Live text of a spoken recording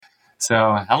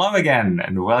So, hello again,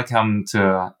 and welcome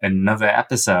to another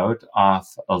episode of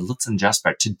Lutz and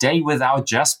Jasper. Today without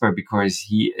Jasper because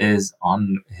he is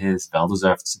on his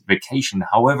well-deserved vacation.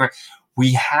 However,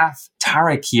 we have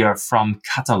Traiq here from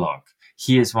Qatalog.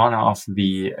 He is one of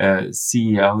the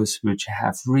CEOs which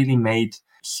have really made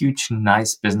huge,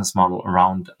 nice business model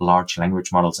around large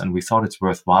language models. And we thought it's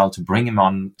worthwhile to bring him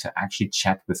on to actually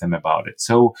chat with him about it.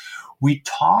 So we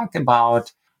talk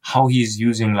about how he's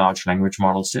using large language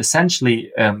models to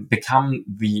essentially become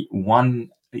the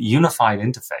one unified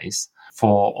interface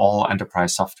for all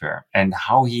enterprise software, and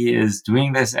how he is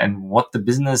doing this and what the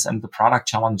business and the product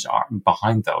challenge are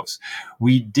behind those.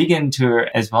 We dig into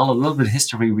as well a little bit of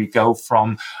history. We go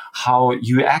from how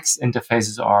UX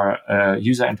interfaces are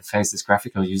user interfaces,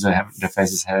 graphical user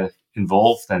interfaces have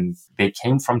involved, and they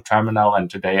came from terminal, and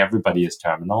today everybody is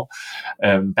terminal.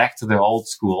 Back to the old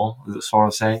school, sort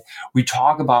of say. We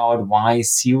talk about why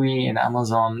Siri in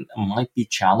Amazon might be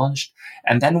challenged,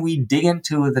 and then we dig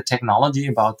into the technology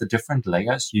about the different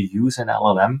layers you use in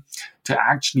LLM to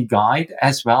actually guide,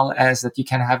 as well as that you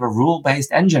can have a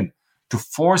rule-based engine to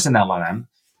force an LLM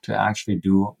to actually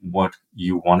do what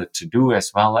you want it to do,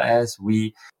 as well as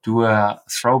we do a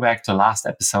throwback to last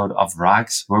episode of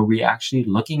RAGs, where we actually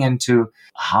looking into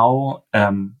how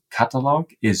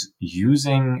Qatalog is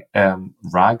using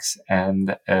RAGs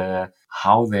and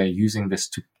how they're using this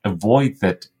to avoid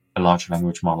that a large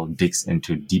language model digs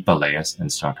into deeper layers and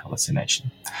start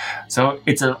hallucination. So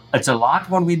it's a lot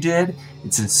what we did.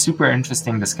 It's a super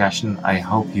interesting discussion. I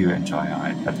hope you enjoy our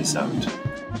episode.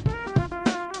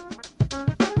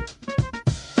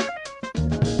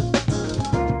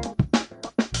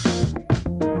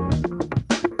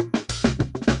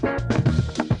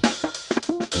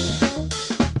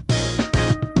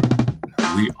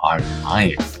 We are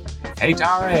live. Hey,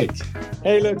 Traiq.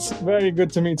 Hey, Lutz. Very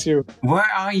good to meet you. Where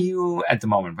are you at the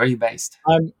moment? Where are you based?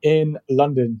 I'm in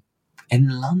London. In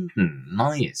London.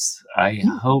 Nice. I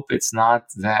hope it's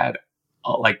not that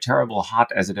terrible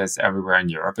hot as it is everywhere in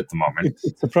Europe at the moment.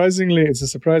 It's a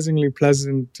surprisingly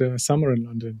pleasant summer in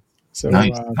London. So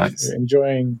nice.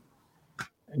 Enjoying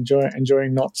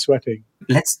not sweating.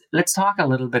 Let's talk a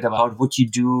little bit about what you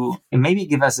do and maybe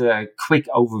give us a quick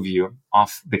overview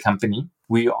of the company.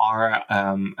 We are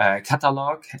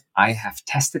Qatalog. I have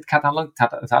tested Qatalog.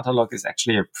 Qatalog is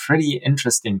actually a pretty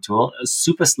interesting tool, a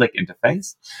super slick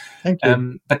interface. Thank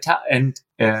you.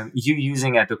 You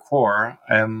using at the core,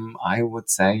 I would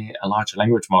say a large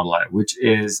language model, which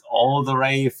is all the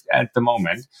rave at the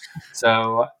moment.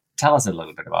 So tell us a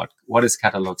little bit about what is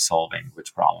Qatalog solving,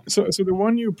 which problem? So the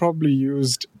one you probably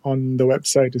used on the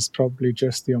website is probably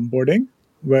just the onboarding,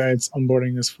 where its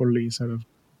onboarding is fully sort of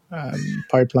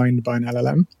pipelined by an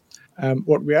LLM.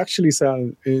 What we actually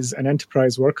sell is an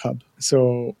enterprise work hub.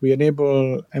 So we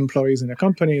enable employees in a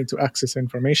company to access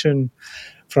information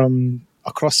from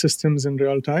across systems in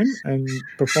real time and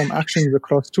perform actions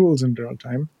across tools in real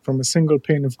time from a single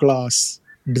pane of glass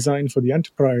designed for the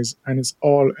enterprise, and it's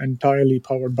all entirely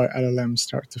powered by LLM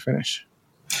start to finish.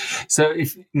 So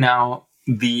if now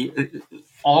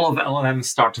all of LLMs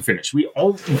start to finish, we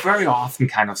all very often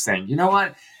kind of saying, you know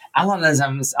what?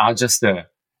 LLMs are just a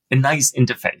nice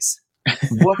interface.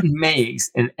 What makes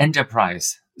an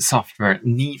enterprise software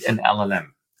need an LLM?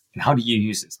 And how do you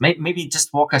use this? Maybe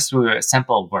just walk us through a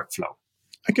sample workflow.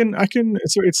 I can.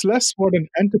 So it's less what an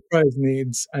enterprise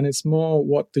needs, and it's more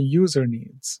what the user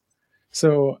needs.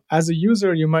 So as a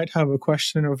user, you might have a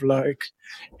question of like,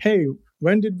 hey,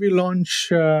 when did we launch,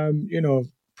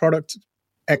 product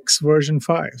X version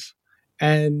 5?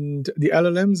 And the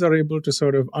LLMs are able to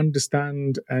sort of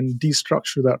understand and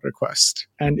destructure that request.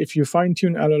 And if you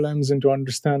fine-tune LLMs into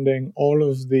understanding all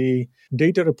of the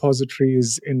data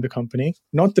repositories in the company,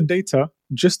 not the data,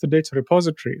 just the data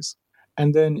repositories,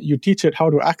 and then you teach it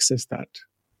how to access that,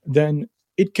 then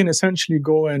it can essentially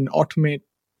go and automate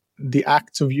the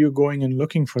acts of you going and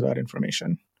looking for that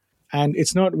information. And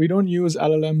we don't use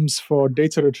LLMs for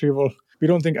data retrieval. We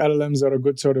don't think LLMs are a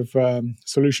good sort of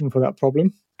solution for that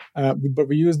problem. But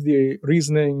we use the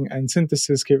reasoning and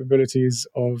synthesis capabilities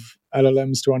of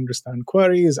LLMs to understand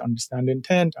queries, understand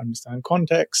intent, understand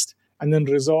context, and then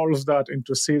resolve that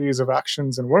into a series of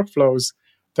actions and workflows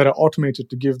that are automated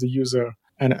to give the user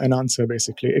an answer,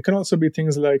 basically. It can also be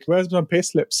things like, where's my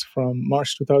payslips from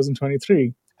March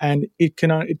 2023? And it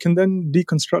can then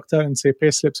deconstruct that and say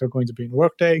payslips are going to be in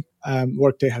Workday.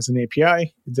 Workday has an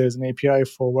API. There's an API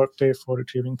for Workday for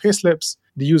retrieving payslips.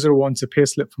 The user wants a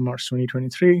payslip from March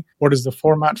 2023. What is the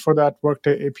format for that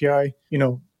Workday API?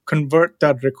 Convert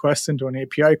that request into an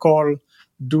API call,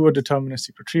 do a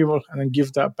deterministic retrieval, and then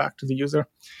give that back to the user.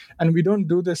 And we don't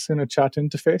do this in a chat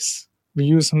interface. we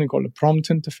use something called a prompt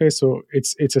interface. So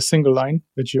it's a single line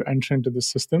that you enter into the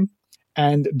system.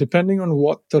 And depending on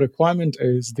what the requirement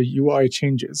is, the UI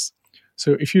changes.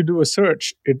 So if you do a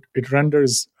search, it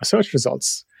renders search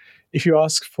results. If you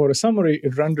ask for a summary,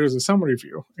 it renders a summary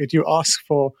view. If you ask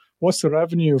for what's the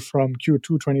revenue from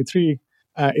Q2 23,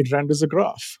 it renders a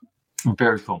graph.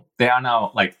 Very cool. They are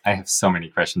now I have so many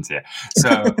questions here.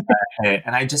 So,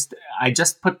 and I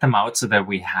just put them out so that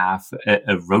we have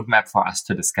a roadmap for us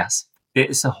to discuss. There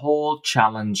is a whole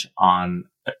challenge on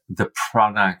the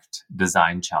product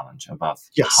design challenge above.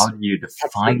 Yes, how do you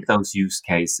define absolutely. those use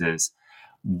cases?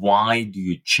 Why do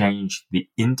you change the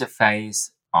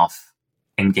interface of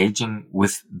engaging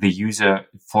with the user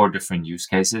for different use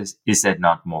cases? Is that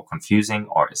not more confusing,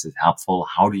 or is it helpful?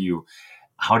 How do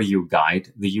you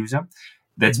guide the user?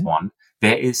 That's one.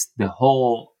 There is the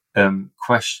whole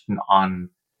question on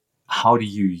how do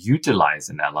you utilize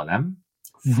an LLM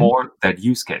for that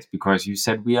use case? Because you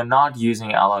said we are not using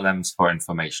LLMs for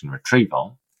information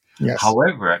retrieval. Yes.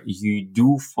 However, you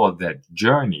do for that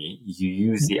journey, you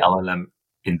use the LLM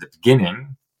in the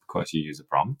beginning because you use a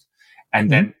prompt, and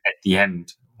then at the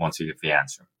end, once you give the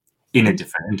answer in a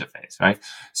different interface, right?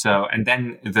 So, and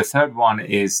then the third one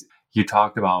is you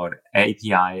talked about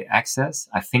API access.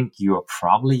 I think you are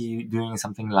probably doing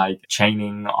something like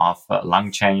chaining of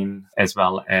long chain as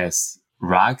well as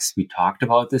rugs. We talked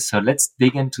about this. So let's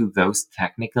dig into those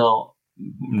technical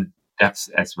depths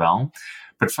as well.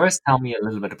 But first, tell me a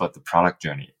little bit about the product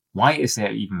journey. Why is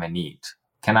there even a need?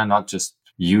 Can I not just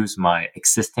use my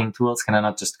existing tools? Can I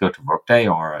not just go to Workday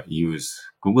or use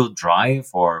Google Drive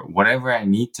or whatever I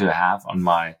need to have on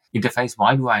my interface?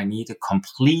 Why do I need a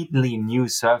completely new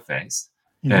surface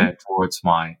towards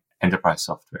my enterprise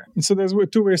software? So there's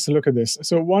two ways to look at this.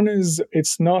 So one is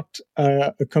it's not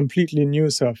a completely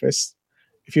new surface.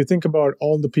 If you think about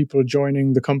all the people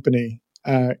joining the company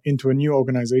into a new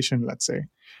organization, let's say,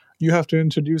 you have to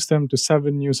introduce them to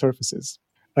 7 new surfaces.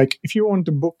 Like if you want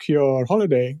to book your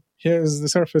holiday, here's the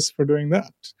surface for doing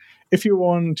that. If you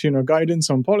want, guidance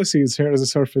on policies, here's a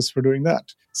surface for doing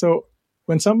that. So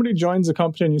when somebody joins a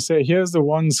company and you say, here's the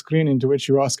one screen into which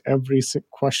you ask every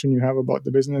question you have about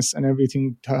the business and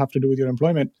everything to have to do with your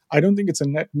employment, I don't think it's a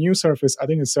net new surface. I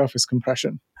think it's surface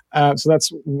compression. So that's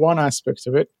one aspect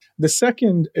of it. The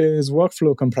second is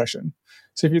workflow compression.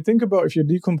 So if you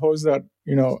decompose that,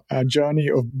 a journey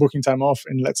of booking time off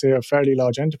in, let's say, a fairly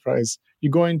large enterprise, you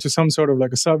go into some sort of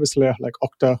like a service layer like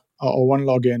Okta or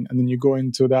OneLogin, and then you go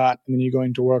into that, and then you go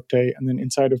into Workday, and then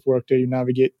inside of Workday, you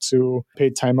navigate to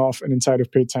paid time off, and inside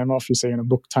of paid time off, you say,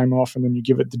 book time off, and then you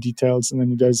give it the details, and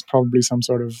then there's probably some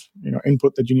sort of,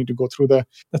 input that you need to go through there.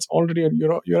 That's already,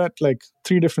 you're at like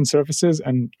 3 different surfaces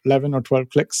and 11 or 12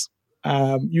 clicks.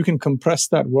 You can compress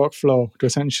that workflow to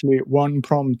essentially 1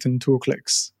 prompt and 2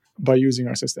 clicks by using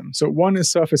our system. So one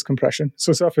is surface compression.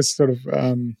 So surface sort of,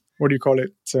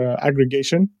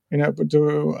 aggregation,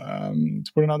 to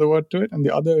put another word to it. And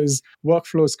the other is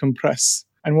workflows compress.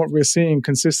 And what we're seeing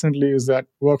consistently is that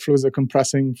workflows are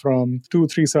compressing from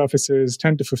 2-3 surfaces,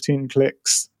 10 to 15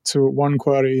 clicks to 1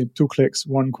 query, 2 clicks,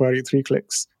 1 query, 3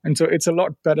 clicks. And so it's a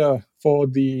lot better for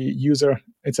the user.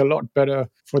 It's a lot better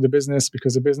for the business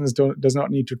because the business does not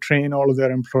need to train all of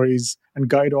their employees and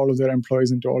guide all of their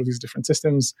employees into all these different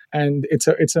systems. And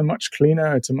it's a much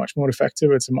cleaner, it's a much more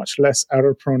effective, it's a much less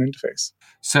error-prone interface.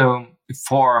 So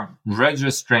for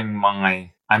registering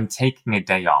I'm taking a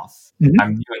day off,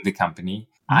 I'm new in the company,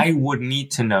 I would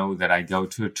need to know that I go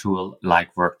to a tool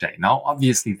like Workday. Now,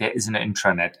 obviously, there is an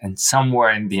intranet, and somewhere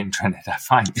in the intranet, I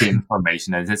find the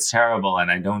information and it's terrible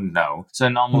and I don't know. So I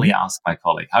normally ask my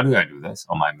colleague, how do I do this?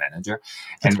 Or my manager.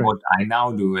 And what I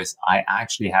now do is I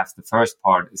actually have the first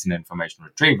part is an information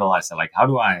retrieval. I say, how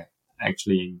do I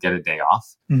actually get a day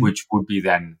off? Which would be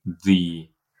then the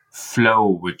flow,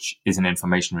 which is an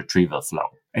information retrieval flow.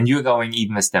 And you're going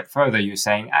even a step further. You're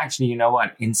saying, actually, you know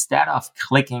what? Instead of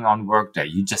clicking on Workday,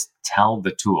 you just tell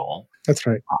the tool. That's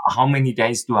right. How many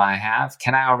days do I have?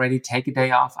 Can I already take a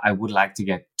day off? I would like to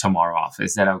get tomorrow off.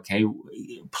 Is that okay?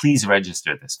 Please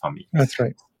register this for me. That's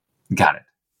right. Got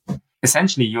it.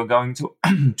 Essentially, you're going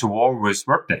to war with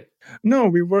Workday. No,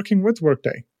 we're working with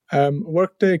Workday.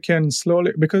 Workday can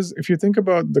slowly, because if you think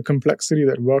about the complexity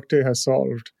that Workday has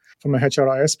solved, from a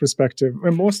HRIS perspective,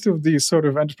 where most of these sort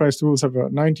of enterprise tools have a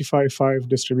 95-5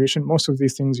 distribution. Most of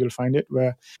these things you'll find it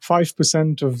where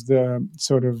 5% of the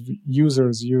sort of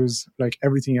users use like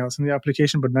everything else in the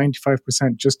application, but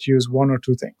 95% just use 1 or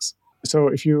 2 things. So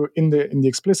if you, in the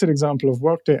explicit example of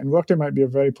Workday, and Workday might be a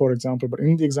very poor example, but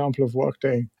in the example of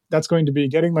Workday, that's going to be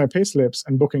getting my payslips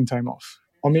and booking time off,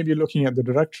 or maybe looking at the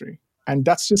directory. And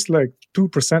that's just like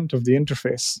 2% of the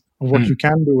interface of what you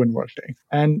can do in Workday.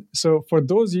 And so for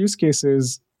those use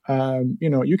cases,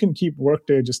 you can keep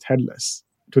Workday just headless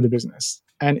to the business.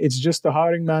 And it's just the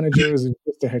hiring managers, it's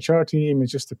just the HR team,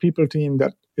 it's just the people team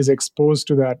that is exposed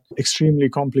to that extremely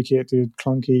complicated,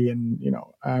 clunky, and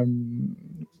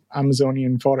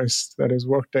Amazonian forest that is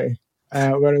Workday.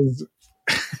 Whereas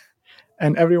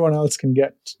and everyone else can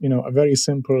get a very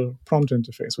simple prompt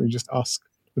interface where you just ask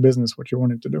the business what you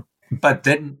want it to do. But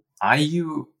then are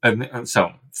you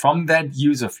so from that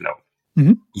user flow,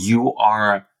 you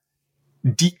are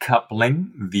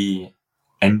decoupling the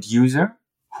end user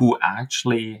who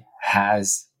actually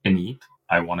has a need.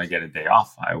 I want to get a day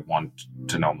off. I want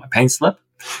to know my pay slip.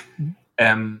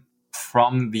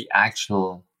 From the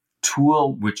actual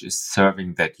tool which is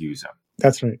serving that user.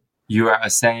 That's right. You are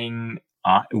saying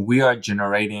we are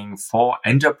generating for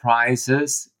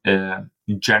enterprises a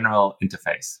general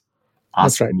interface.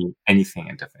 Ask me anything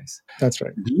interface. That's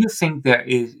right. Do you think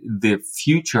the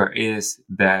future is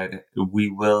that we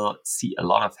will see a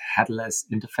lot of headless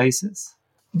interfaces?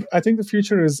 I think the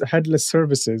future is headless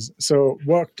services. So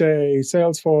Workday,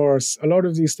 Salesforce, a lot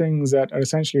of these things that are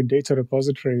essentially data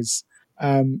repositories,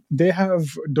 they have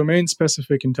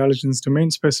domain-specific intelligence,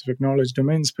 domain-specific knowledge,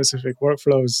 domain-specific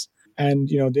workflows. And,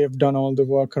 they've done all the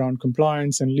work around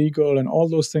compliance and legal and all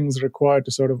those things required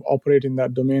to sort of operate in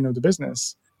that domain of the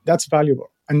business. That's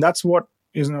valuable. And that's what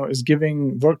is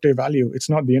giving Workday value. It's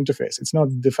not the interface. It's not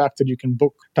the fact that you can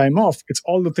book time off. It's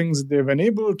all the things that they've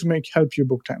enabled to help you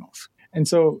book time off. And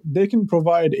so they can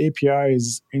provide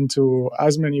APIs into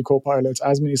as many copilots,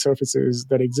 as many surfaces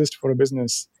that exist for a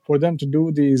business for them to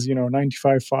do these,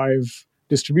 95/5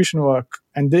 distribution work.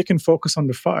 And they can focus on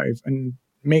the 5 and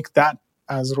make that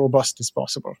as robust as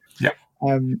possible. Yeah.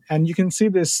 And you can see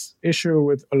this issue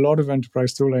with a lot of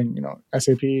enterprise tooling,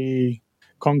 SAP,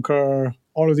 Concur,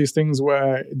 all of these things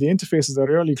where the interfaces are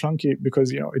really clunky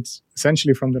because, it's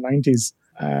essentially from the 90s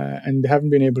and they haven't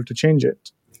been able to change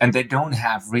it. And they don't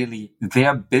have really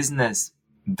their business.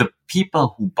 The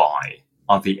people who buy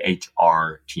are the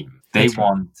HR team. They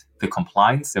want the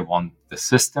compliance. They want the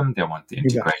system. They want the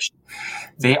integration.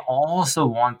 Exactly. They also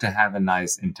want to have a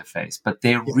nice interface, but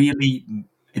they really,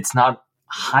 it's not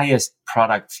highest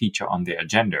product feature on their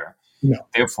agenda. No.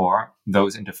 Therefore,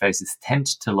 those interfaces tend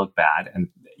to look bad. And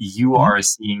you are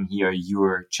seeing here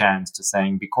your chance to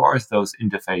saying, because those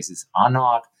interfaces are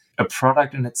not a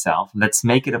product in itself, let's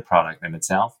make it a product in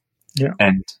itself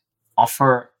and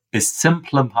offer a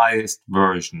simplified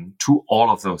version to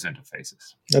all of those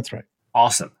interfaces. That's right.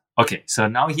 Awesome. Okay, so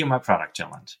now here my product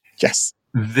challenge. Yes.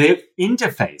 The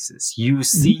interfaces you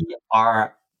see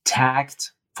are tagged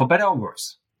for better or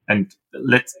worse. And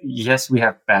we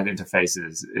have bad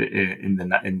interfaces in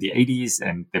the 80s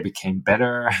and they became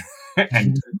better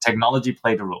and technology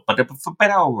played a role. But for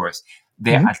better or worse,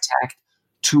 they are tagged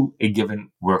to a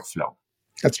given workflow.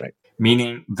 That's right.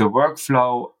 Meaning the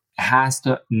workflow has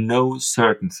to know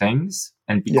certain things.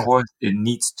 And because it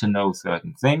needs to know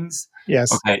certain things,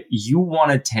 okay, you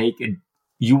want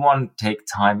to take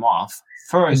time off.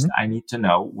 First, I need to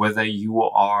know whether you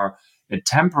are a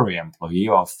temporary employee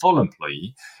or a full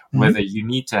employee, whether you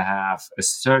need to have a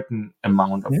certain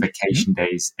amount of vacation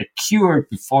days accrued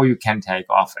before you can take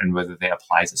off and whether they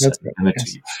apply a certain limit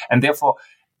to you. And therefore,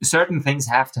 certain things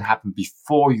have to happen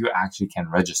before you actually can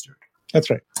register. That's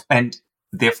right. And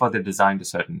therefore, they designed a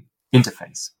certain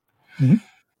interface.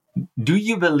 Do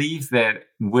you believe that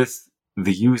with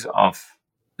the use of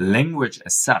language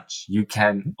as such, you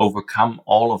can overcome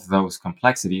all of those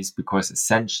complexities because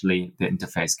essentially the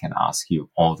interface can ask you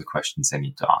all the questions they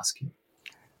need to ask you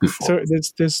before? So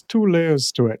there's 2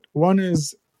 layers to it. One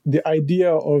is the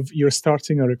idea of you're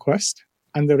starting a request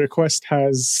and the request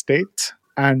has state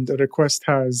and the request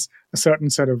has a certain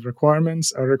set of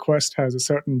requirements. A request has a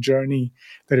certain journey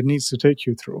that it needs to take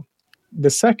you through. The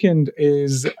second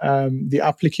is the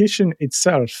application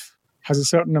itself has a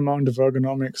certain amount of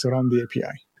ergonomics around the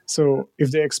API. So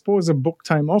if they expose a book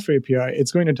time off API,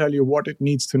 it's going to tell you what it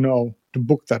needs to know to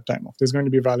book that time off. There's going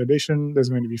to be validation. There's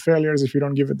going to be failures if you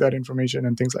don't give it that information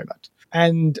and things like that.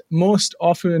 And most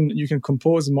often you can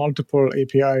compose multiple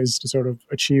APIs to sort of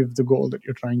achieve the goal that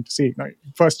you're trying to see. Now,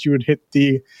 first you would hit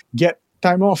the get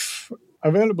time off,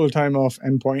 available time off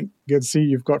endpoint, see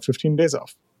you've got 15 days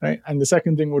off, right? And the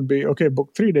second thing would be, okay,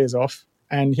 book 3 days off.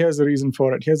 And here's the reason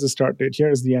for it. Here's the start date.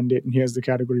 Here's the end date. And here's the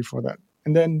category for that.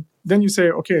 And then you say,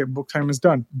 okay, book time is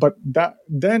done. But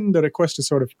then the request is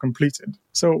sort of completed.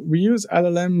 So we use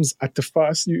LLMs at the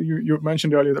first. You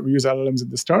mentioned earlier that we use LLMs at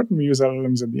the start and we use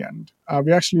LLMs at the end.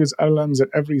 We actually use LLMs at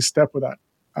every step of that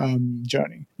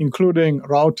journey, including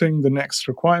routing the next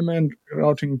requirement,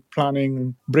 routing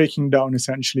planning, breaking down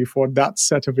essentially for that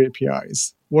set of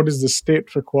APIs. What is the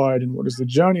state required and what is the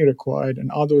journey required?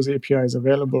 And are those APIs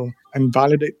available? And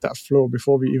validate that flow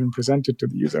before we even present it to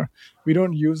the user. We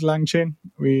don't use LangChain.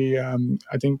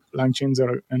 I think LangChains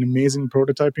are an amazing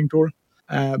prototyping tool.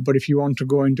 But if you want to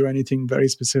go into anything very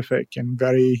specific and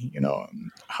very,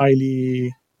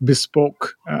 highly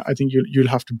bespoke, I think you'll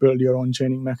have to build your own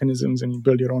chaining mechanisms and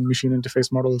build your own machine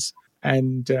interface models.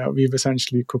 And we've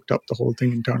essentially cooked up the whole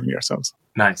thing internally ourselves.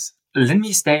 Nice. Let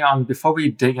me stay on, before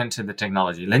we dig into the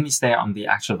technology, let me stay on the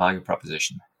actual value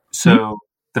proposition. So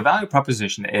the value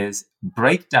proposition is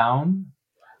break down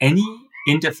any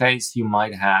interface you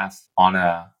might have on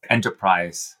a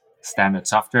enterprise standard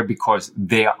software because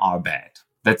they are bad.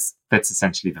 That's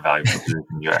essentially the value proposition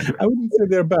you're doing. I wouldn't say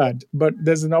they're bad, but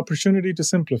there's an opportunity to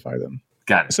simplify them.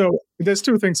 Got it. So there's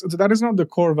two things. So that is not the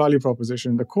core value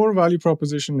proposition. The core value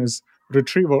proposition is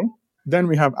retrieval. Then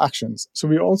we have actions. So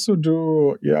we also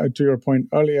do, to your point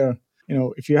earlier,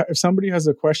 if somebody has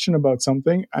a question about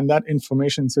something and that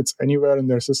information sits anywhere in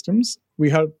their systems, we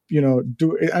help,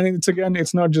 do it. And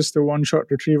it's not just a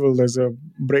one-shot retrieval. There's a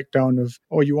breakdown of,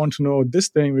 you want to know this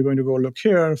thing, we're going to go look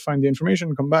here, find the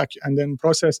information, come back, and then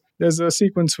process. There's a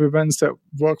sequence of events that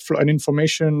workflow, an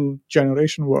information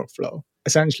generation workflow,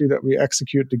 essentially, that we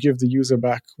execute to give the user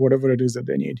back whatever it is that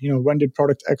they need. When did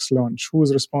product X launch? Who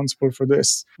is responsible for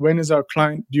this? When is our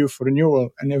client due for renewal?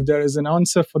 And if there is an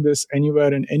answer for this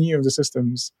anywhere in any of the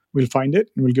systems, we'll find it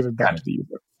and we'll give it back to the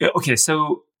user. Okay,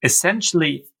 so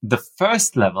essentially, the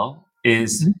first level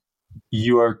is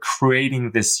you are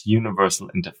creating this universal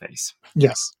interface.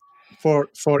 Yes, for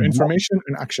information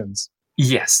and actions.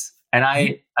 Yes. And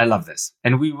I love this.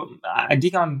 And I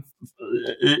dig on,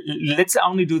 let's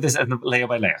only do this layer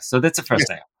by layer. So that's the first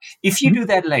layer. If you do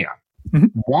that layer,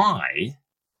 why,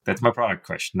 that's my product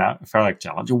question now, product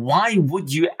challenge, why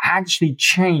would you actually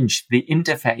change the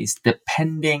interface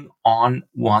depending on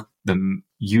what the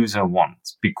user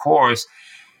wants? Because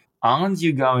aren't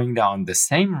you going down the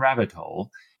same rabbit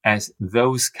hole as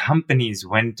those companies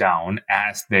went down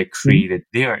as they created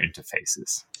their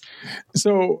interfaces?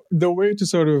 So the way to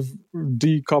sort of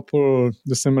decouple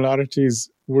the similarities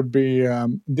would be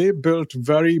they built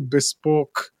very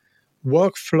bespoke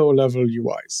workflow level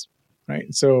UIs,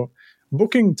 right? So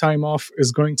booking time off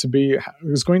is going to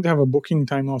have a booking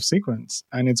time off sequence,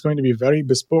 and it's going to be very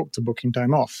bespoke to booking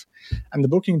time off. And the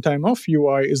booking time off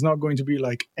UI is not going to be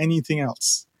like anything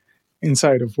else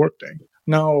inside of Workday.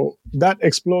 Now, that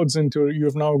explodes into,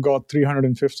 you've now got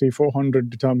 350, 400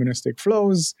 deterministic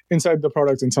flows inside the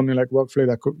product in something like Workday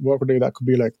that could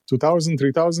be like 2,000,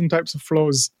 3,000 types of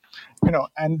flows,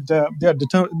 and they're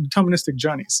deterministic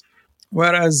journeys.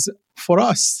 Whereas for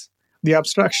us, the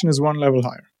abstraction is one level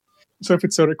higher. So if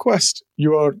it's a request,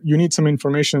 you need some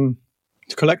information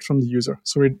to collect from the user.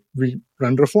 So we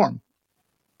render a form.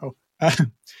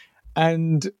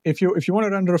 And if you want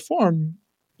to render a form,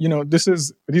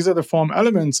 these are the form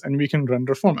elements, and we can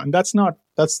render form. And that's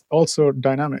also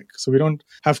dynamic. So we don't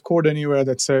have code anywhere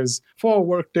that says, for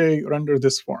Workday, render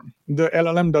this form. The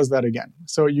LLM does that again.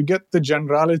 So you get the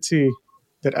generality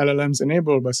that LLMs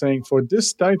enable by saying, for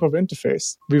this type of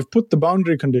interface, we've put the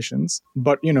boundary conditions,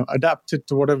 but, adapt it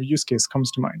to whatever use case comes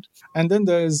to mind. And then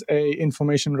there's a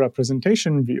information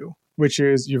representation view, which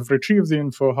is you've retrieved the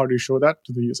info, how do you show that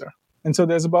to the user? And so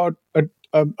there's about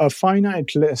a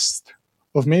finite list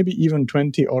of maybe even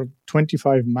 20 or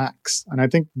 25 max. And I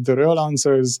think the real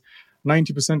answer is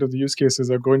 90% of the use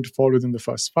cases are going to fall within the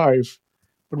first 5,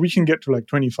 but we can get to like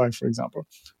 25, for example.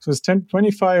 So it's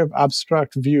 25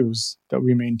 abstract views that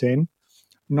we maintain,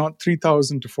 not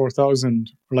 3,000 to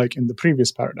 4,000 like in the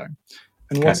previous paradigm.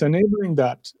 And what's enabling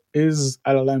that is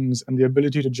LLMs and the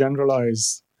ability to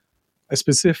generalize a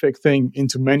specific thing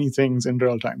into many things in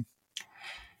real time.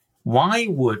 Why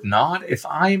would not, if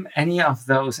I'm any of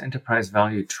those enterprise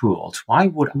value tools, why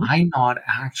would I not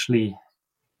actually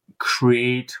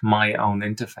create my own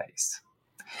interface?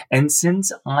 And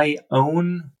since I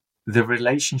own the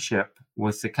relationship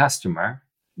with the customer,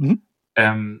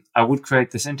 I would create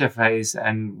this interface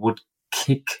and would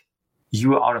kick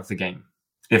you out of the game.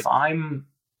 If I'm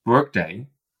Workday,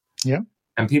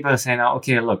 and people are saying,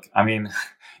 okay, look, I mean,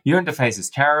 your interface is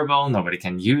terrible. Nobody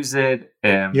can use it.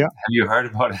 Have you heard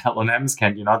about LLMs?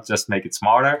 Can you not just make it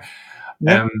smarter?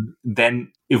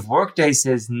 Then if Workday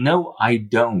says, no, I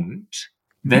don't,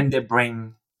 then they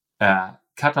bring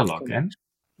Qatalog in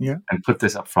and put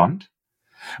this up front.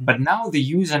 But now the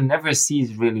user never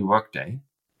sees really Workday.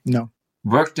 No.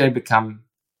 Workday become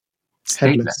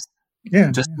stateless.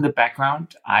 Just in the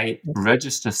background, I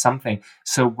register something.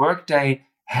 So Workday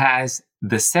has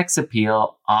the sex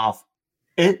appeal of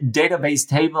a database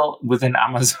table within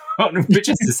Amazon, which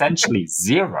is essentially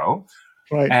zero.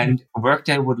 Right. And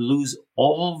Workday would lose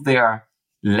all their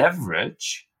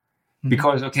leverage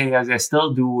because, okay, they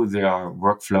still do their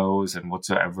workflows and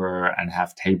whatsoever and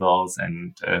have tables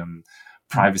and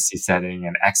privacy setting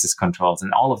and access controls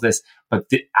and all of this. But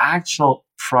the actual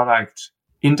product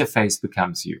interface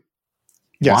becomes you.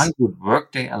 Yes. Why would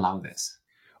Workday allow this?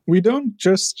 We don't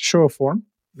just show a form.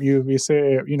 We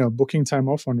say, booking time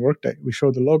off on Workday. We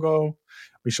show the logo.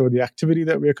 We show the activity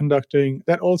that we're conducting.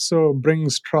 That also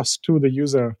brings trust to the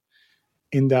user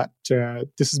in that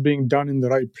this is being done in the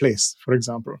right place, for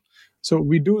example. So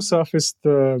we do surface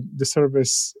the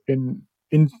service in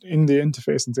the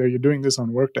interface and say, you're doing this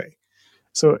on Workday.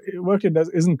 So Workday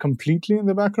isn't completely in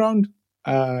the background.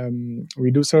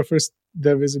 We do surface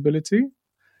the visibility.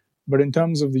 But in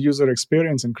terms of the user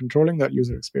experience and controlling that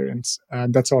user experience,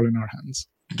 that's all in our hands.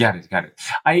 Got it.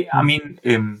 I mean,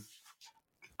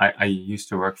 I used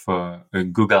to work for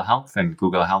Google Health, and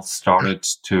Google Health started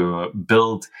to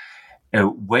build a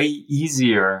way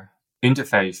easier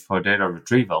interface for data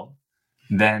retrieval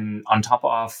than on top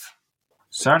of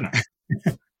Cerner,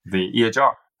 the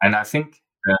EHR. And I think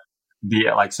they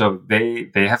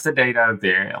have the data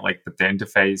there, like the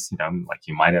interface, like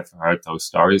you might have heard those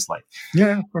stories, like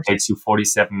of course. It takes you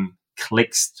 47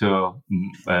 clicks to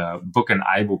book an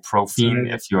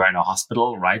ibuprofen if you're in a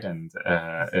hospital, right? And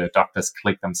doctors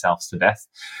click themselves to death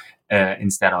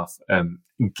instead of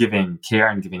giving care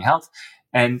and giving health.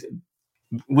 And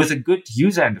with a good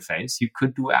user interface, you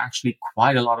could do actually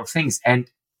quite a lot of things.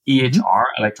 And EHR,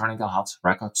 electronic health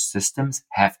record systems,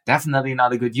 have definitely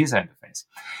not a good user interface.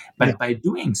 But by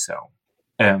doing so,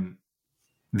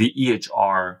 the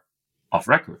EHR of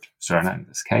record, Cerner in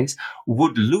this case,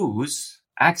 would lose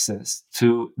access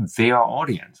to their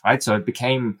audience, right? So it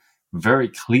became very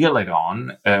clear later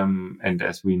on, and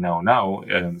as we know now,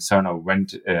 Cerner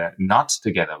went not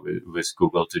together with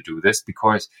Google to do this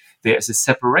because there is a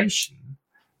separation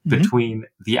between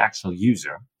the actual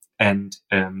user and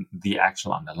the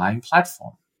actual underlying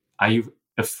platform. Are you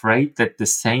afraid that the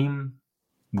same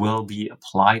will be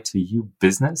applied to you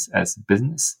business as a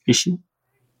business issue?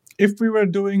 If we were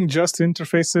doing just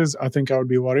interfaces, I think I would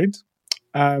be worried.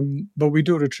 But we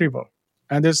do retrieval.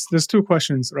 And there's two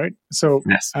questions, right? So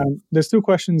yes. There's two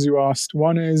questions you asked.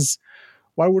 One is,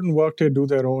 why wouldn't Workday do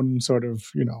their own sort of,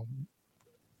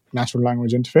 natural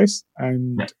language interface?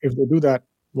 And if they do that,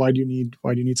 why do you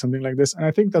need something like this? And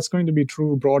I think that's going to be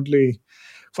true broadly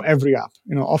for every app.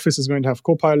 Office is going to have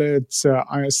Copilots.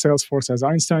 Salesforce has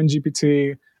Einstein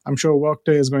GPT. I'm sure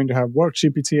Workday is going to have Work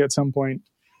GPT at some point.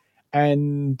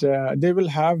 And they will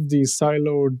have these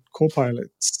siloed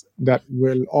copilots that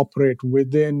will operate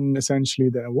within essentially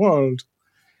their world.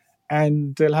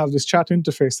 And they'll have this chat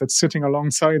interface that's sitting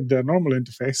alongside their normal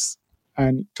interface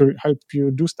and to help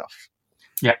you do stuff.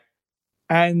 Yeah.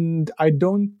 And I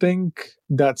don't think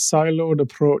that siloed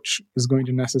approach is going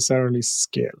to necessarily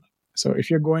scale. So if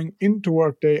you're going into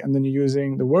Workday and then you're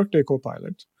using the Workday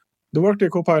Copilot, the Workday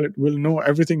Copilot will know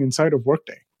everything inside of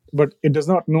Workday, but it does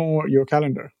not know your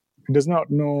calendar. It does not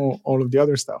know all of the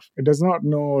other stuff. It does not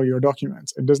know your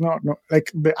documents. It does not know,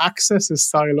 the access is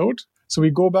siloed. So we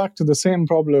go back to the same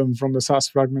problem from the SaaS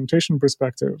fragmentation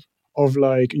perspective of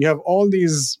you have all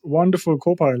these wonderful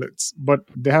copilots, but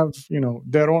they have,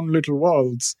 their own little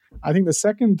worlds. I think the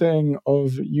second thing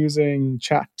of using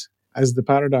chat as the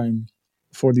paradigm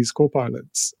for these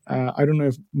copilots, I don't know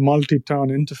if multi-turn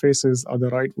interfaces are the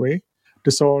right way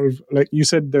to solve, like you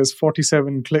said, there's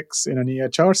 47 clicks in an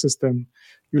EHR system.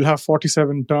 You'll have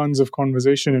 47 turns of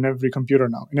conversation in every computer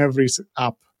now, in every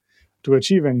app to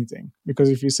achieve anything. Because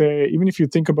even if you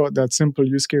think about that simple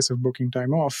use case of booking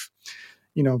time off,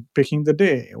 picking the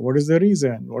day, what is the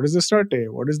reason, what is the start day,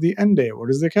 what is the end day, what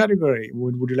is the category,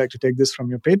 would you like to take this from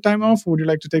your paid time off, would you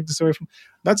like to take this away from,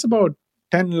 that's about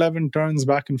 10, 11 turns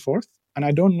back and forth. And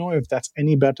I don't know if that's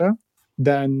any better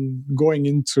than going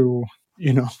into,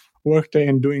 Workday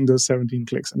and doing those 17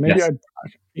 clicks. And maybe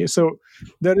so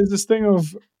there is this thing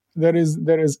of there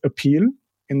is appeal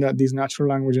in that these natural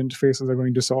language interfaces are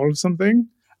going to solve something.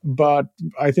 But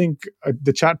I think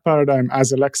the chat paradigm,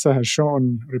 as Alexa has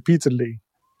shown repeatedly,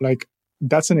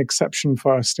 that's an exception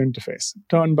first interface.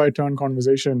 Turn by turn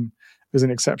conversation is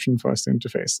an exception first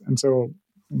interface. And so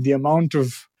the amount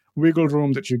of wiggle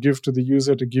room that you give to the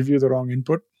user to give you the wrong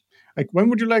input, when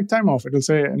would you like time off? It'll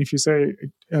say, and if you say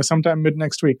sometime mid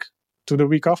next week to the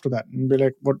week after that, and be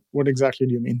like, what exactly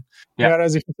do you mean? Yeah.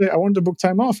 Whereas if you say, I want to book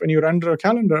time off, and you render a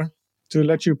calendar to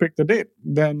let you pick the date,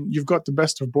 then you've got the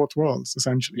best of both worlds,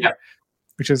 essentially,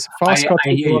 which is fast.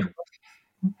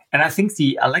 And I think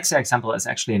the Alexa example is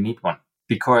actually a neat one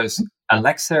because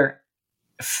Alexa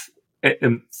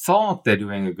thought they're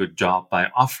doing a good job by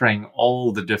offering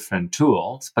all the different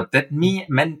tools, but that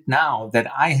meant now that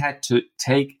I had to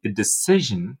take a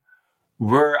decision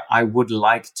where I would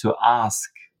like to ask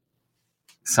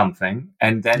something,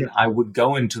 and then Yeah. I would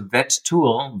go into that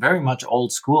tool, very much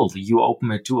old school, the you open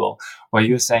a tool, where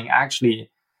you're saying actually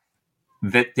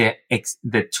that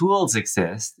the tools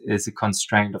exist is a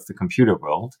constraint of the computer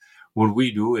world. What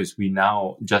we do is we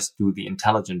now just do the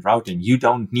intelligent routing. You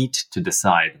don't need to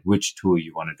decide which tool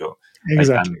you want to do. Like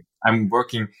Exactly. I'm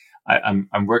working.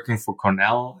 I'm working for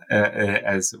Cornell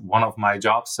as one of my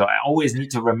jobs, so I always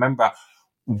need to remember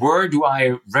where do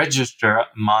I register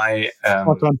my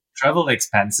Spot on. travel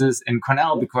expenses in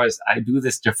Cornell, because I do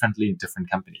this differently in different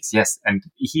companies. Yes, and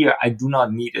here I do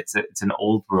not need it's an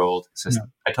old world Yeah.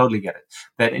 system. I totally get it.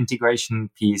 That integration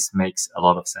piece makes a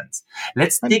lot of sense.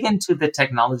 Let's And dig into the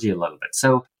technology a little bit.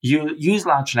 So you use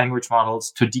large language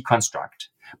models to deconstruct,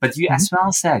 but you mhm. as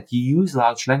well said you use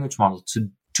large language models to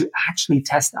actually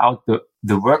test out the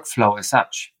workflow as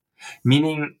such.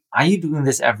 Meaning, are you doing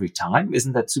this every time?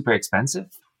 Isn't that super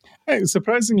expensive? Hey,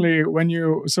 surprisingly,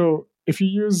 if you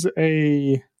use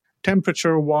a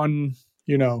temperature one,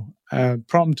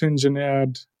 prompt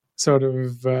engineered sort of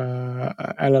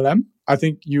LLM, I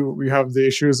think you have the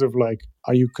issues of like,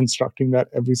 are you constructing that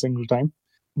every single time?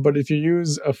 But if you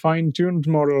use a fine-tuned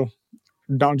model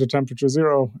down to temperature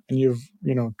zero and you've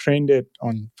trained it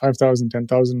on 5,000,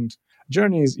 10,000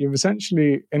 journeys, you've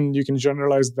essentially, and you can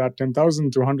generalize that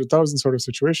 10,000 to 100,000 sort of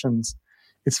situations,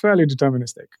 it's fairly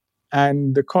deterministic.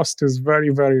 And the cost is very,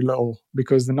 very low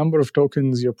because the number of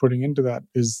tokens you're putting into that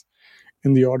is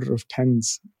in the order of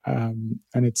tens, and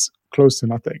it's close to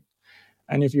nothing.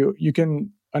 And if you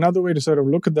can, another way to sort of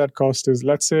look at that cost is,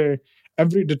 let's say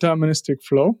every deterministic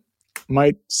flow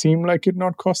might seem like it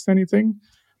not cost anything.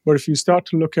 But if you start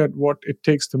to look at what it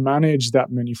takes to manage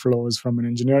that many flows from an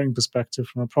engineering perspective,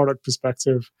 from a product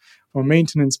perspective, from a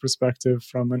maintenance perspective,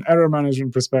 from an error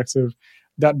management perspective,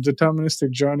 that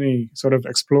deterministic journey sort of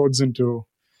explodes into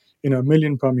a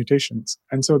million permutations.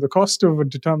 And so the cost of a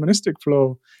deterministic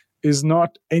flow is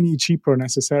not any cheaper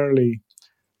necessarily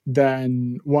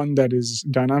than one that is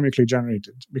dynamically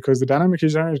generated, because the dynamically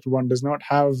generated one does not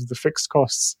have the fixed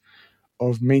costs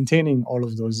of maintaining all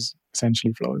of those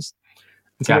essentially flows.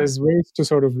 And so Got it. there's ways to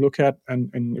sort of look at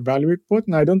and evaluate both.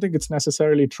 And I don't think it's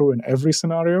necessarily true in every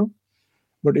scenario.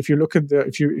 But if you look at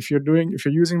if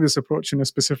you're using this approach in a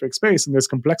specific space and there's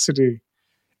complexity,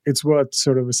 it's worth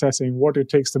sort of assessing what it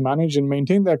takes to manage and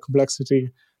maintain that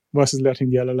complexity versus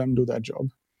letting the LLM do that job.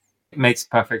 It makes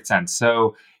perfect sense.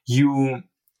 So you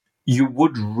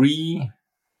would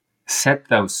reset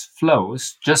those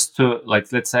flows just to,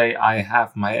 like, let's say I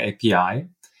have my API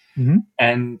Mm-hmm.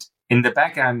 and in the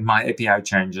backend my API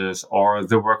changes or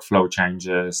the workflow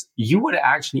changes. You would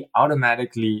actually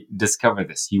automatically discover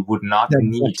this. You would not Yeah,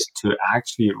 need exactly. to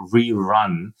actually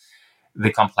rerun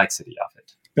the complexity of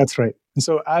it. That's right. And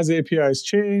so as APIs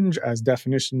change, as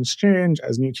definitions change,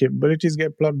 as new capabilities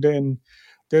get plugged in,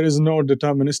 there is no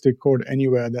deterministic code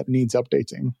anywhere that needs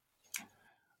updating.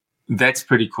 That's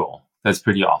pretty cool. That's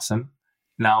pretty awesome.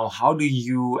 Now, how do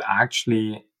you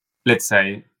actually, let's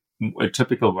say, a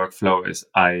typical workflow is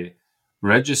I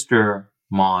register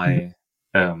my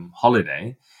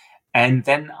holiday and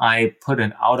then I put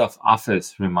an out of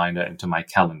office reminder into my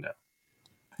calendar.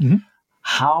 Mm-hmm.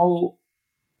 How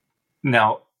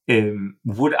now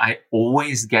would I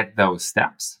always get those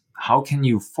steps? How can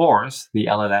you force the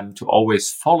LLM to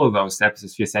always follow those steps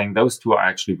if you're saying those two are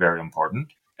actually very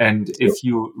important? And So, if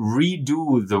you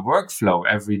redo the workflow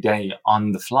every day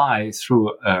on the fly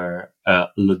through a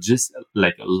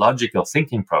logical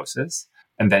thinking process,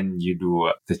 and then you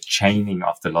do the chaining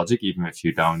of the logic, even if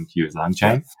you don't use yeah.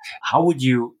 LangChain, how would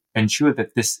you ensure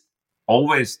that this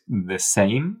always the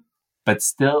same, but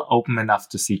still open enough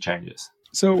to see changes?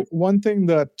 So one thing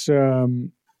that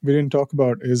we didn't talk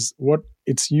about is what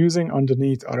it's using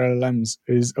underneath our LLMs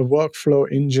is a workflow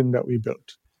engine that we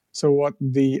built. So what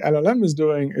the LLM is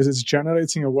doing is it's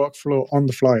generating a workflow on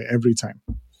the fly every time.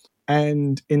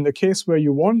 And in the case where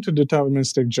you want a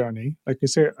deterministic journey, like you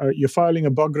say, you're filing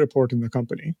a bug report in the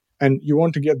company and you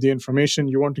want to get the information,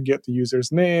 you want to get the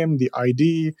user's name, the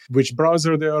ID, which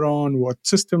browser they're on, what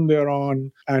system they're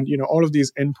on, and all of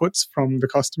these inputs from the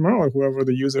customer or whoever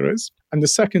the user is. And the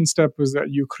second step is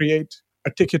that you create a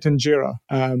ticket in Jira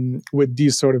with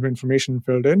these sort of information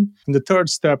filled in. And the third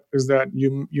step is that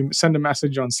you send a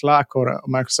message on Slack or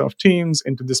Microsoft Teams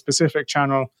into the specific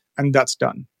channel, and that's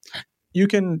done. You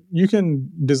can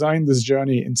design this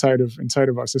journey inside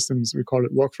of our systems. We call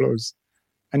it workflows,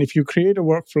 And if you create a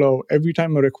workflow, every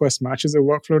time a request matches a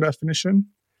workflow definition,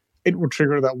 it would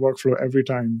trigger that workflow every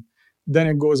time. Then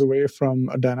it goes away from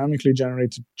a dynamically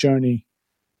generated journey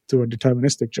to a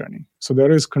deterministic journey. So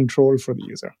there is control for the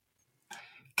user.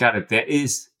 Got it. There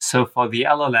is, so for the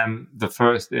LLM, the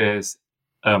first is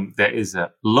there is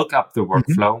a look up the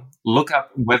workflow, look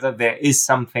up whether there is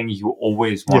something you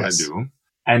always want to do.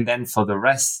 And then for the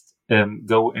rest,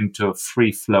 go into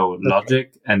free flow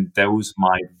logic, and those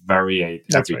might vary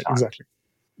every time. Exactly.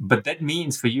 But that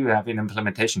means for you have an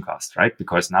implementation cost, right?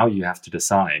 Because now you have to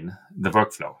design the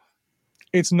workflow.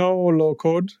 It's no low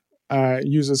code.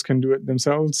 Users can do it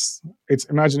themselves.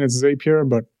 Imagine it's Zapier,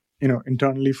 but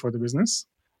internally for the business.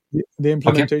 The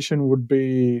implementation would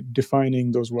be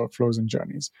defining those workflows and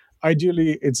journeys.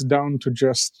 Ideally, it's down to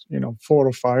just 4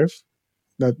 or 5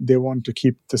 that they want to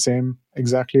keep the same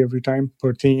exactly every time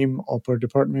per team or per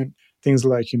department. Things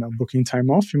like booking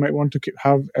time off. You might want to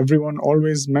have everyone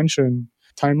always mention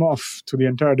time off to the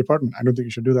entire department. I don't think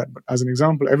you should do that, but as an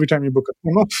example, every time you book a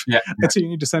time off, let's say you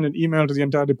need to send an email to the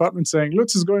entire department saying,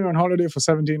 Lutz is going on holiday for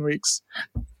 17 weeks.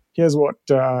 Here's what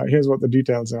the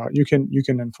details are. You can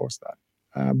enforce that.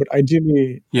 But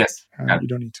ideally, you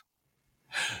don't need to.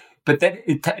 But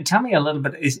tell me a little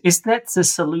bit, is that the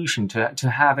solution to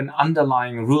have an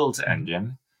underlying rules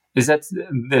engine? Is that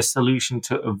the solution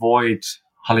to avoid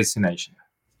hallucination?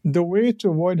 The way to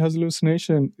avoid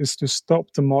hallucination is to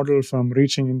stop the model from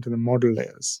reaching into the model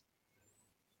layers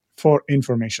for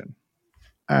information.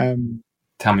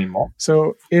 Tell me more.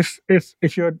 So if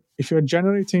you're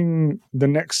generating the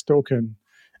next token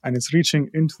and it's reaching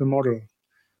into the model,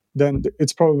 then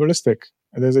it's probabilistic.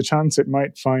 There's a chance it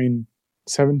might find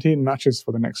 17 matches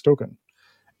for the next token,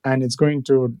 and it's going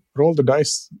to roll the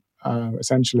dice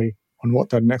essentially on what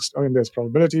that next. There's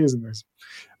probabilities and there's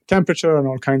temperature and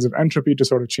all kinds of entropy to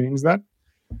sort of change that,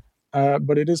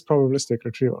 but it is probabilistic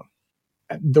retrieval.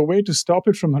 The way to stop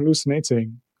it from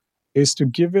hallucinating is to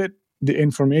give it the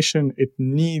information it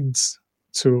needs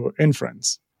to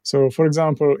inference. So, for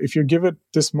example, if you give it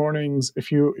this morning's,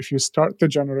 if you start the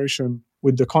generation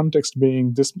with the context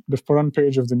being the front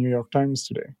page of the New York Times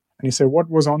today, and you say, what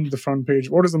was on the front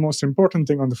page? What is the most important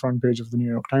thing on the front page of the New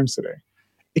York Times today?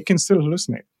 It can still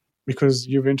hallucinate because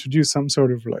you've introduced some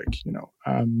sort of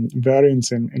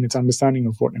variance in its understanding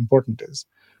of what important is.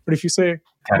 But if you say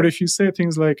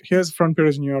things like, here's the front page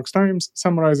of the New York Times,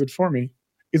 summarize it for me,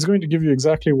 it's going to give you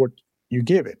exactly what you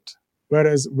gave it.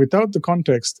 Whereas without the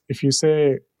context, if you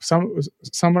say,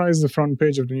 summarize the front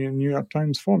page of the New York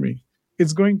Times for me,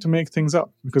 it's going to make things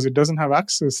up because it doesn't have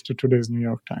access to today's New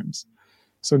York Times.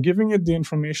 So giving it the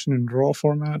information in raw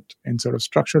format, in sort of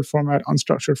structured format,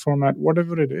 unstructured format,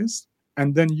 whatever it is,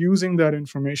 and then using that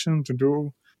information to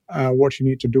do what you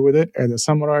need to do with it, either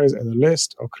summarize, either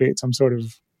list, or create some sort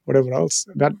of whatever else.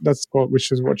 That's called,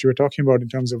 which is what you were talking about in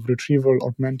terms of retrieval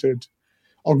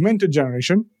augmented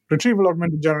generation. Retrieval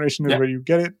augmented generation is where you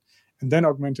get it, and then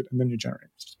augment it, and then you generate.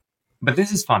 But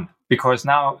this is fun because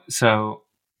now,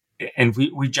 and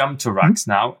we jump to RAGs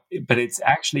now, but it's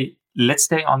actually, let's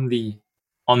stay on the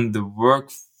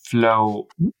workflow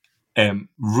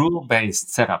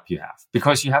rule-based setup you have.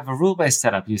 Because you have a rule-based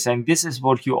setup, you're saying this is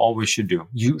what you always should do.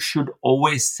 You should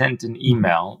always send an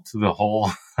email to the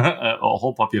whole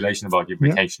population about your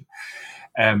vacation.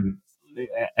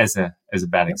 As a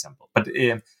bad example. But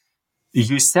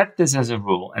you set this as a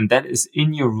rule, and that is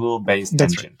in your rule-based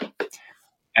engine.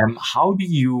 Right. How do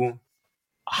you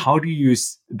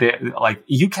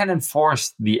you can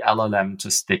enforce the LLM to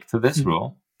stick to this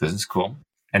rule? This is cool.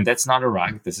 And that's not a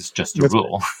RAG. This is just a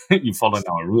rule. You follow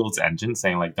our rules engine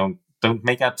saying don't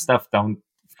make up stuff. Don't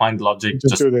find logic.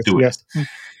 Just do it. Yes.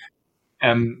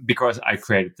 Because I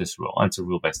created this rule. It's a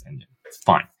rule-based engine.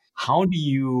 Fine. How do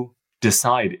you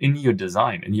decide in your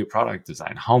design, in your product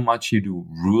design, how much you do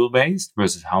rule-based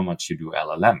versus how much you do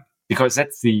LLM? Because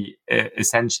that's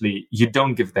essentially, you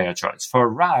don't give them a choice. For a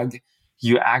RAG,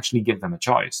 you actually give them a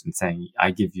choice and saying,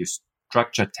 I give you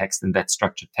structured text, and that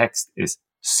structured text is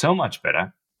so much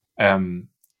better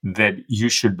that you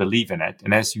should believe in it.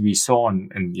 And as we saw,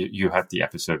 and you had the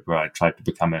episode where I tried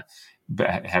to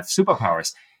have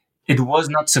superpowers, it was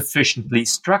not sufficiently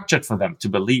structured for them to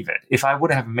believe it. If I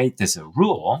would have made this a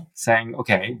rule saying,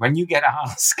 okay, when you get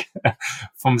asked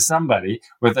from somebody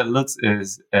whether Lutz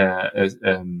is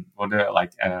Captain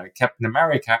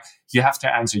America, you have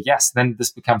to answer yes, then this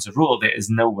becomes a rule. There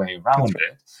is no way around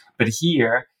it. But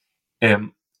here,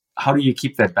 how do you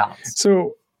keep that balance?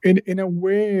 So in a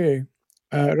way,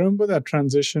 remember that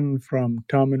transition from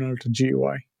terminal to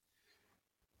GUI?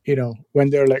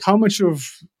 When they're like, how much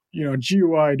of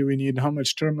GUI do we need? How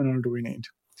much terminal do we need?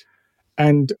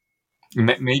 And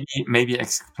Maybe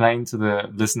explain to the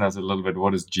listeners a little bit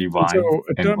what is GUI So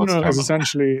a and what's terminal is terminal.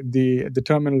 essentially the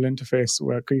terminal interface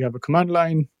where you have a command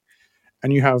line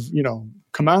and you have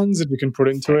commands that you can put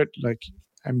into Right. it, like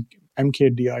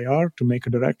mkdir to make a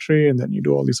directory, and then you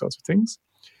do all these sorts of things.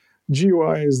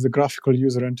 GUI is the graphical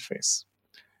user interface,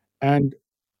 and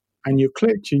you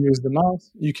click, you use the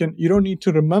mouse, you don't need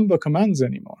to remember commands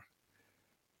anymore.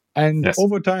 And Yes.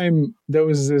 over time, there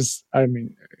was this. I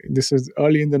mean, this is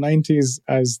early in the 90s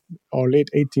or late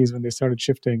 80s when they started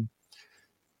shifting.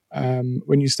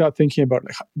 When you start thinking about,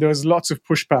 there was lots of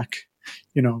pushback.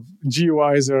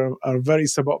 GUIs are a very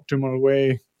suboptimal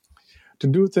way to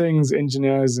do things.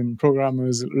 Engineers and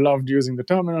programmers loved using the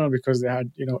terminal because they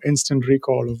had instant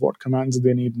recall of what commands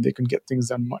they need, and they could get things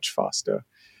done much faster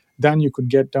than you could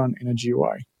get done in a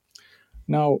GUI.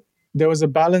 Now, there was a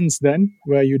balance then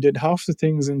where you did half the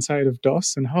things inside of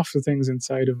DOS and half the things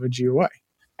inside of a GUI.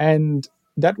 And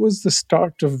that was the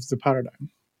start of the paradigm.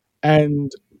 And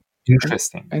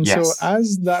Interesting. and so Yes.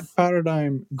 as that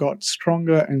paradigm got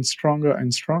stronger and stronger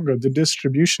and stronger, the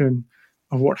distribution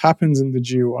of what happens in the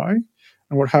GUI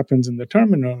and what happens in the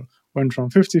terminal went from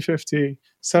 50-50,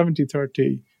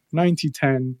 70-30,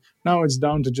 90-10. Now it's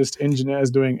down to just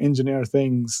engineers doing engineer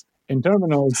things in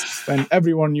terminals, and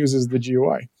everyone uses the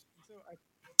GUI.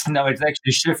 No, it's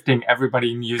actually shifting. Everybody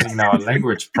using now a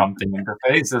language prompting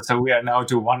interface. So we are now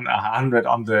to 100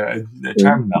 on the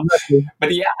terminal. Exactly.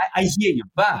 But yeah, I hear you.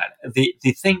 But the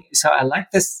thing, so I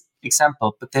like this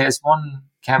example, but there's one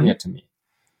caveat to me.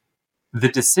 The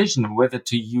decision whether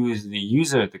to use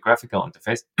the graphical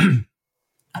interface,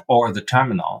 or the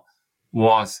terminal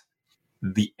was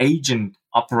the agent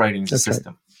operating the That's right.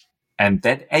 system. And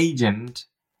that agent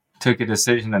took a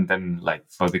decision, and then, like,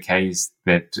 for the case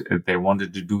that they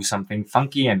wanted to do something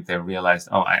funky and they realized,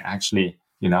 oh, I actually,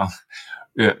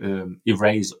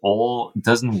 erase all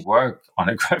doesn't work on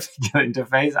a graphical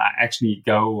interface. I actually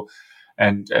go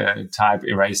and type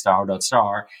erase star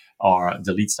or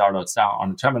delete star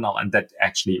on a terminal, and that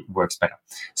actually works better.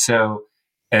 So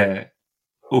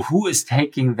who is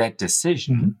taking that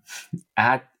decision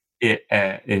at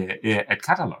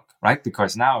Qatalog, right?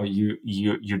 Because now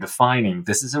you're defining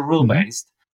this is a rule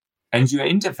based, and your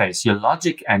interface, your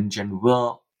logic engine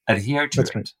will adhere to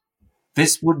That's it. right.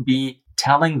 This would be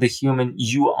telling the human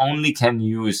you only can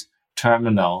use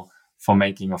terminal for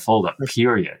making a folder,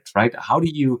 period, right? How do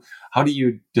you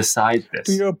decide this?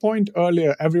 To your point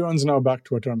earlier, everyone's now back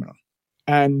to a terminal.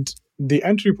 And the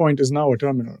entry point is now a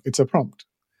terminal. It's a prompt.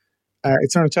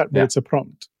 It's not a chat, but it's a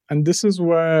prompt. And this is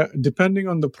where, depending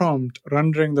on the prompt,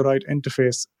 rendering the right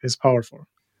interface is powerful.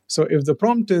 So if the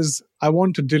prompt is, I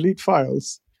want to delete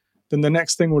files, then the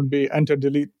next thing would be enter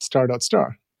delete star.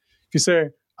 If you say,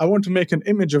 I want to make an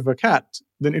image of a cat,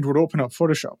 then it would open up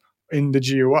Photoshop in the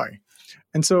GUI.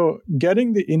 And so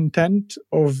getting the intent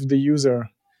of the user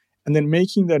and then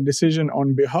making that decision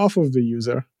on behalf of the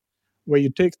user, where you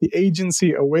take the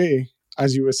agency away,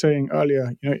 as you were saying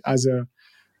earlier, as a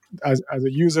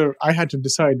user, I had to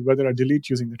decide whether I delete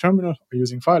using the terminal or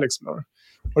using File Explorer.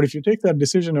 But if you take that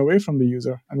decision away from the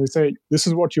user and they say, this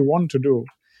is what you want to do,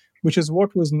 which is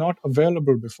what was not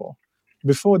available before.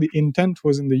 Before, the intent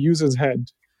was in the user's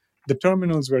head. The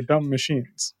terminals were dumb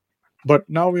machines. But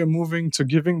now we are moving to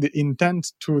giving the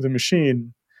intent to the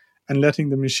machine and letting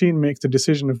the machine make the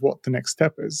decision of what the next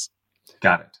step is.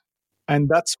 Got it. And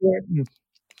that's where,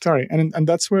 and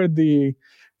that's where the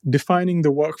defining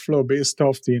the workflow based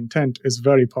off the intent is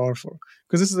very powerful,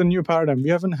 because this is a new paradigm. We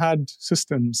haven't had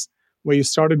systems where you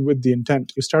started with the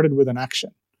intent, you started with an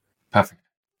action. Perfect.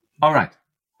 All right,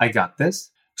 I got this.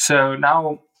 So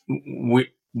now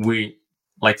we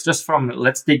like, just from,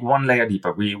 let's dig one layer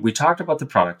deeper. We talked about the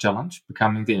product challenge,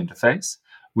 becoming the interface.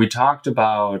 We talked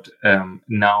about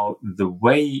now the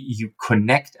way you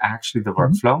connect actually the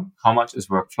workflow. How much is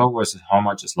workflow versus how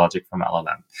much is logic from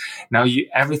LLM? Now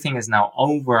everything is now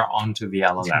over onto the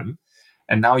LLM,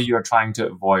 and now you are trying to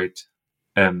avoid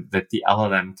that the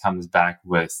LLM comes back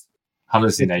with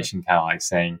hallucination, kind of like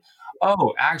saying,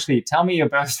 oh, actually, tell me your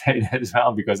birthday as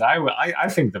well, because I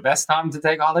think the best time to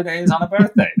take holiday is on a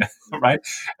birthday, right?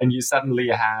 And you suddenly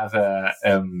have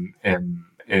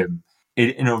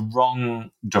it in a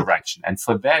wrong direction. And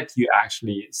for that, you're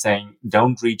actually saying,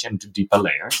 don't reach into deeper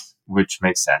layers, which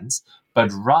makes sense,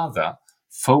 but rather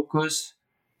focus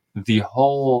the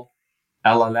whole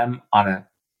LLM on a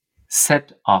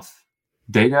set of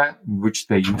data which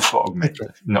they use for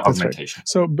augmentation. Right.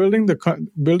 So building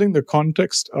the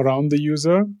context around the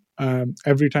user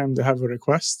every time they have a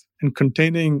request, and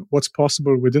containing what's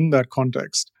possible within that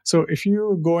context. So if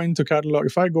you go into Qatalog,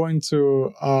 if I go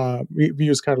into we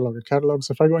use Qatalog at Qatalog.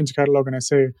 So if I go into Qatalog and I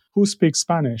say, who speaks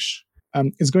Spanish?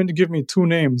 is going to give me two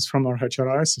names from our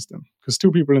HRIS system because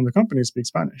two people in the company speak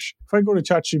Spanish. If I go to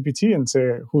ChatGPT and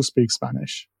say, who speaks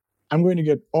Spanish? I'm going to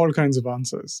get all kinds of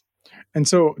answers. And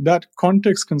so that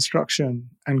context construction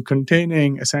and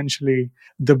containing essentially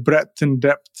the breadth and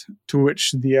depth to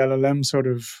which the LLM sort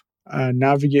of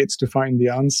navigates to find the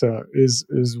answer is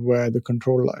where the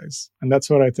control lies. And that's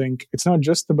what I think. It's not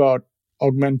just about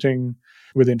augmenting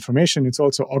with information, it's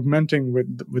also augmenting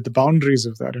with the boundaries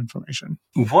of that information.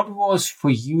 What was for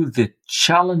you the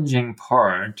challenging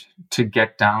part to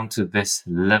get down to this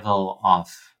level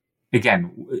of,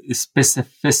 again,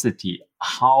 specificity?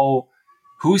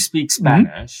 Who speaks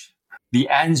Spanish? The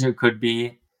answer could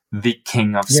be the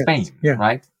king of Spain,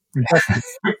 right? Exactly.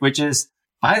 Which is,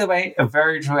 by the way, a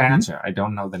very true answer. I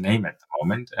don't know the name at the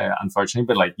moment, unfortunately,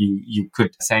 but like you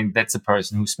could say that's a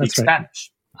person who speaks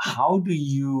Spanish. How do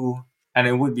you, and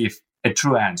it would be a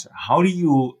true answer, how do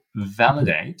you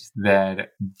validate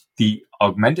that the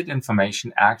augmented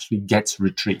information actually gets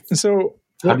retrieved? So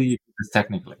how do you do this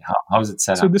technically? How is it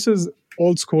set up? So this is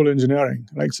old school engineering.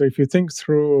 Like, so if you think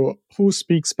through who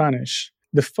speaks Spanish,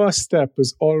 the first step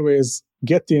is always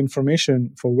get the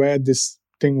information for where this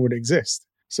thing would exist.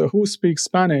 So who speaks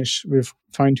Spanish, we've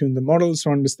fine-tuned the models to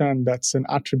understand that's an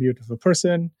attribute of a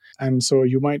person. And so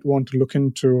you might want to look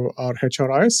into our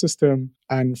HRIS system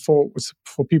and for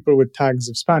people with tags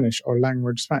of Spanish or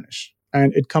language Spanish.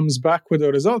 And it comes back with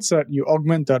a result set, you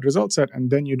augment that result set, and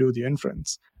then you do the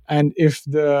inference. And if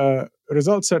the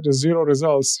result set is 0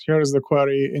 results, here is the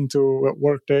query into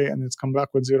Workday, and it's come back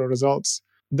with 0 results,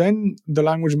 then the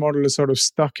language model is sort of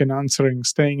stuck in answering,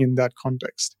 staying in that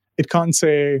context. It can't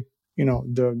say,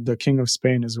 the king of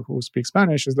Spain is who speaks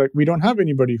Spanish. It's like, we don't have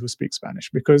anybody who speaks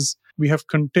Spanish because we have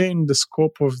contained the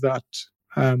scope of that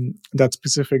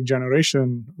specific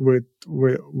generation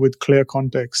with clear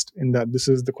context in that this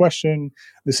is the question,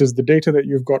 this is the data that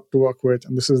you've got to work with,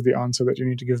 and this is the answer that you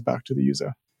need to give back to the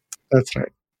user. That's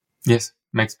right. Yes,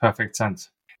 makes perfect sense.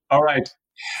 All right.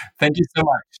 Thank you so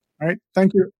much. All right.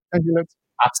 Thank you. Thank you, Liz.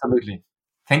 Absolutely.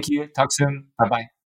 Thank you. Talk soon. Bye-bye.